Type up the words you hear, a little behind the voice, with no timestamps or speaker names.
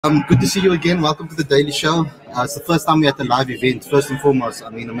Good to see you again. Welcome to the Daily Show. It's the first time we're at a live event. First and foremost,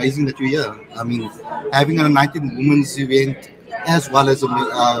 I mean, amazing that you're here. I mean, having a 19 women's event as well as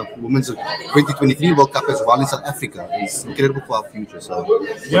a women's 2023 World Cup as well in South Africa is incredible for our future. So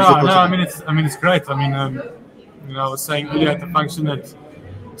yeah, no, I mean it's great. I mean, I was saying earlier at the function that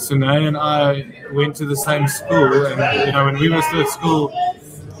Sune and I went to the same school, and when we were still at school,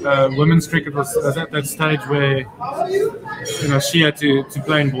 women's cricket was at that stage where she had to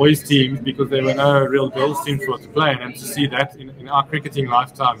play in boys' teams because there were no real girls' teams for her to play, and to see that in our cricketing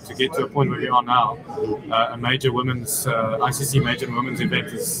lifetime to get to a point where we are now, a major women's ICC major women's event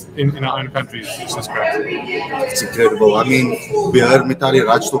is in our own country is just great. It's incredible. I mean, we heard Mitali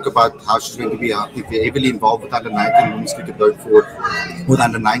Raj talk about how she's going to be heavily involved with under 19 women's cricket going forward, with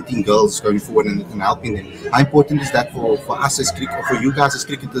under 19 girls going forward and helping them. How important is that for us as cricket, or for you guys as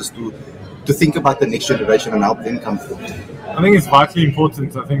cricketers to think about the next generation and help them come forward? I think it's vitally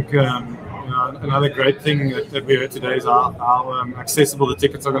important. I think another great thing that we heard today is how accessible the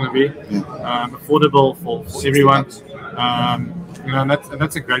tickets are going to be, affordable for everyone. And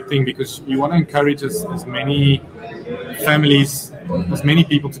that's a great thing, because you want to encourage as many families, as many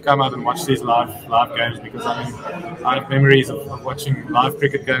people to come out and watch these live games, because I mean, I have memories of watching live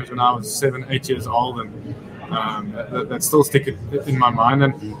cricket games when I was 7, 8 years old, and that still stick in my mind,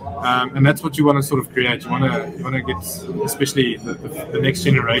 and that's what you want to sort of create. You want to get especially the next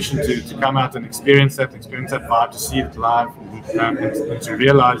generation to come out and experience that vibe, to see it live, and to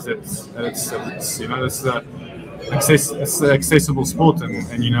realize that it's an accessible sport, and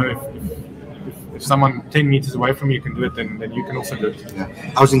if someone 10 meters away from you can do it, then you can also do it. Yeah.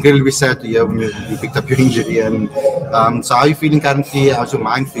 I was incredibly sad to hear when you picked up your injury, and so how are you feeling currently? How's your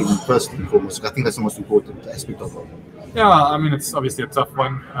mind feeling, first and foremost? I think that's the most important aspect of it. Yeah, I mean, it's obviously a tough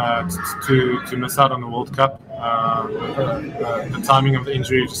one to miss out on the World Cup. The timing of the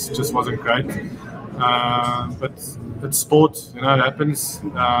injury just wasn't great. But it's sport, it happens.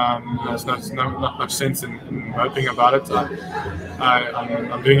 There's not much sense in moping about it.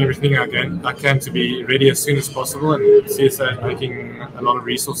 I'm doing everything I can to be ready as soon as possible, and CSA is making a lot of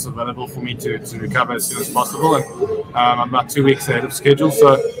resources available for me to recover as soon as possible. And I'm about 2 weeks ahead of schedule,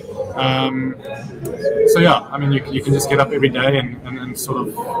 so yeah, I mean, you can just get up every day and sort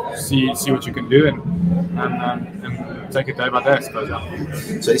of see what you can do and take it day by day, I suppose. Yeah.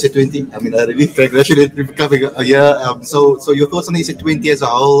 So EC20, I mean, I really congratulate you for coming here. So your thoughts on EC20 as a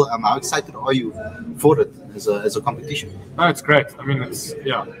whole? How excited are you for it as a competition? No, it's great. I mean, it's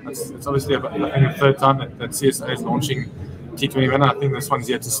obviously about the third time that CSA is launching T21. I think this one's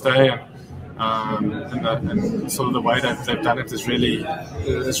yet to stay, and sort of the way that they've done it is really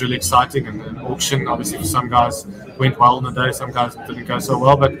exciting. And an auction, obviously, for some guys went well on the day, some guys didn't go so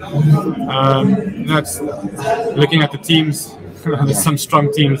well. But it's looking at the teams. There's some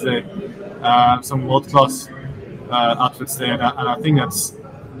strong teams there, some world-class outfits there, and I think that's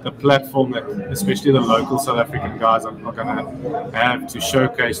the platform that especially the local South African guys are going to have to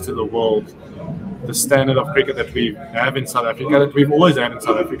showcase to the world the standard of cricket that we have in South Africa, that we've always had in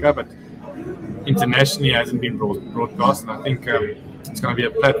South Africa, but internationally hasn't been broadcast. And I think it's going to be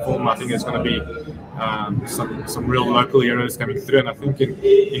a platform. I think there's going to be some real local heroes coming through, and I think in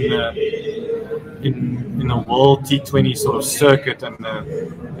the world T20 sort of circuit and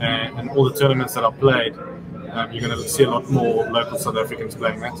all the tournaments that are played, you're going to see a lot more local South Africans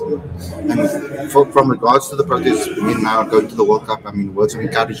playing that. And from regards to the Proteas now going to the World Cup, I mean, words of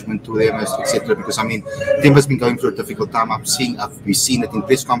encouragement to them, etc. Because I mean, Tim has been going through a difficult time. We've seen it in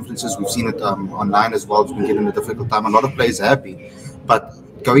press conferences, we've seen it online as well. It's been given a difficult time. A lot of players have been, but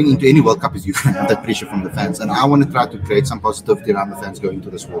going into any World Cup is you have that pressure from the fans, and I want to try to create some positivity around the fans going into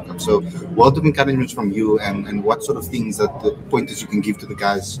this World Cup. So, words of encouragement from you, and what sort of things the pointers you can give to the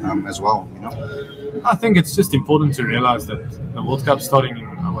guys as well. I think it's just important to realize that the World Cup's starting in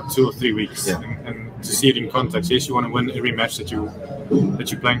 2 or 3 weeks, and to see it in context. Yes, you want to win every match that you're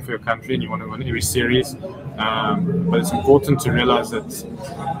playing for your country, and you want to win every series. But it's important to realize that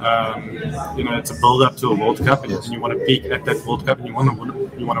it's a build-up to a World Cup, and you want to peak at that World Cup, and you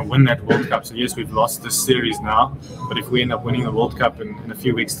want to win that World Cup. So yes, we've lost this series now, but if we end up winning the World Cup in a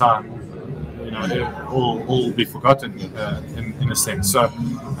few weeks' time, all will be forgotten in a sense. So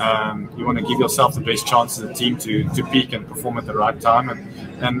you want to give yourself the best chance as a team to peak and perform at the right time,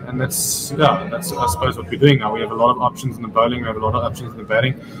 and that's I suppose what we're doing now. We have a lot of options in the bowling, we have a lot of options in the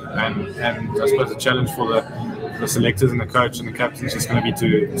batting, and I suppose the challenge for the selectors and the coach and the captain is just going to be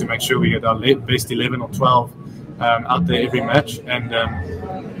to make sure we get our best 11 or 12 out there every match, and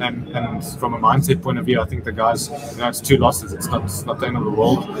and from a mindset point of view, I think the guys, it's 2 losses. It's not the end of the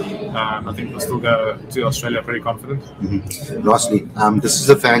world. I think we'll still go to Australia very confident. Lastly, this is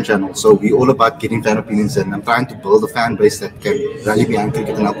a fan channel, so we're all about getting fan opinions, and I'm trying to build a fan base that can rally behind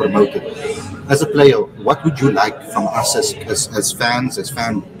cricket and help promote it. As a player, what would you like from us as fans, as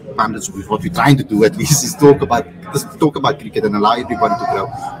fan pundits? What we're trying to do at least is talk about cricket and allow everyone to grow.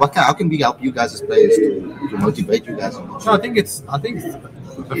 How can we help you guys as players to motivate you guys? No, I think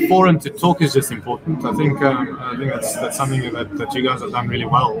the forum to talk is just important. I think that's something that you guys have done really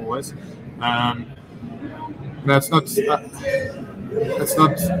well always.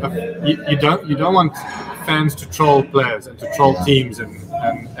 You don't want fans to troll players and to troll teams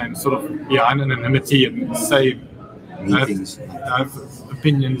and sort of anonymity and say have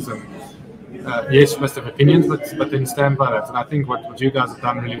opinions and yes, you must have opinions, but then stand by that. And I think what you guys have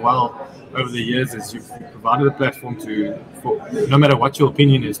done really well over the years is you've provided a platform for no matter what your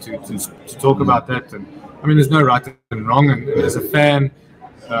opinion is to talk about that. And I mean, there's no right and wrong. And as a fan,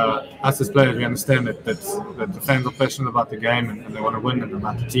 us as players, we understand that the fans are passionate about the game and they want to win and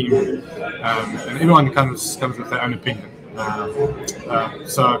about the team. And everyone comes with their own opinion.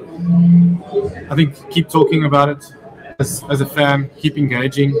 So I think keep talking about it. As a fan, keep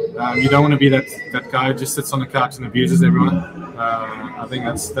engaging. You don't want to be that guy who just sits on the couch and abuses everyone. I think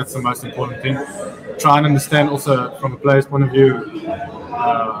that's the most important thing. Try and understand also from a player's point of view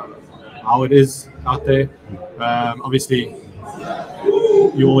how it is out there. Obviously,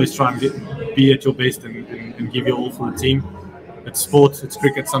 you always try and be at your best and give your all for the team. It's sport, it's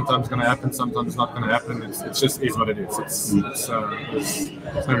cricket. Sometimes it's going to happen, sometimes it's not going to happen. It's just is what it is. There's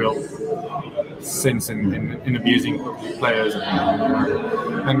no real sense in abusing players.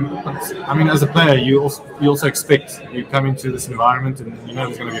 But, I mean, as a player, you also expect, you come into this environment and you know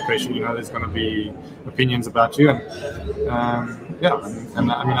there's going to be pressure. You know there's going to be opinions about you, and I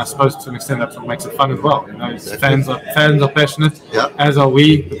mean, I suppose to an extent that's what makes it fun as well. You know, fans are passionate, as are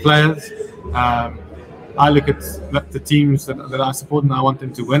we, the players. I look at the teams that I support and I want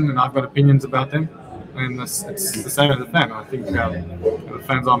them to win, and I've got opinions about them. And it's the same as a fan. I think the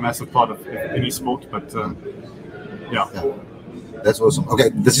fans are a massive part of any sport, but That's awesome. Okay,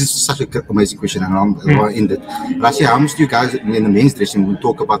 this is such an amazing question, and I'm going to end it. Rassie, how much do you guys in the men's dressing room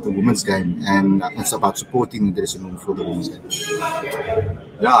talk about the women's game, and it's about supporting the dressing room for the women's game?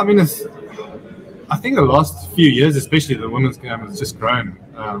 Yeah, I mean, I think the last few years, especially the women's game, has just grown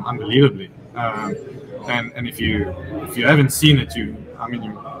unbelievably. And if you haven't seen it, you've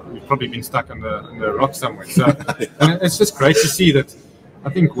probably been stuck on the rock somewhere. So and it's just great to see that. I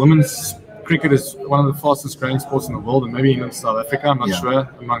think women's cricket is one of the fastest growing sports in the world, and maybe in South Africa, I'm not sure,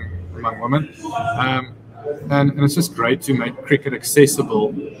 among women. And it's just great to make cricket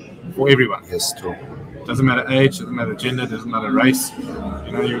accessible for everyone. Yes, true. Doesn't matter age, doesn't matter gender, doesn't matter race.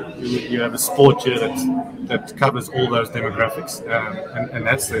 You know, you have a sport here that covers all those demographics, and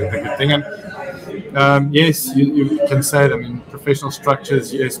that's the good thing. And yes, you can say that in professional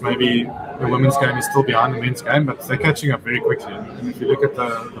structures, yes, maybe the women's game is still behind the men's game, but they're catching up very quickly. And if you look at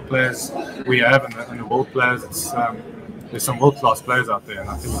the players we have and the world players, there's some world-class players out there, and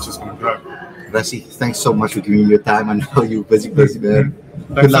I think it's just going to grow. Rassie, thanks so much for giving me your time. I know you're busy, man.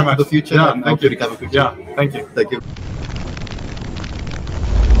 Thanks Good luck so much. for the future. Yeah, thank you. Recover quickly. Yeah, thank you. Thank you.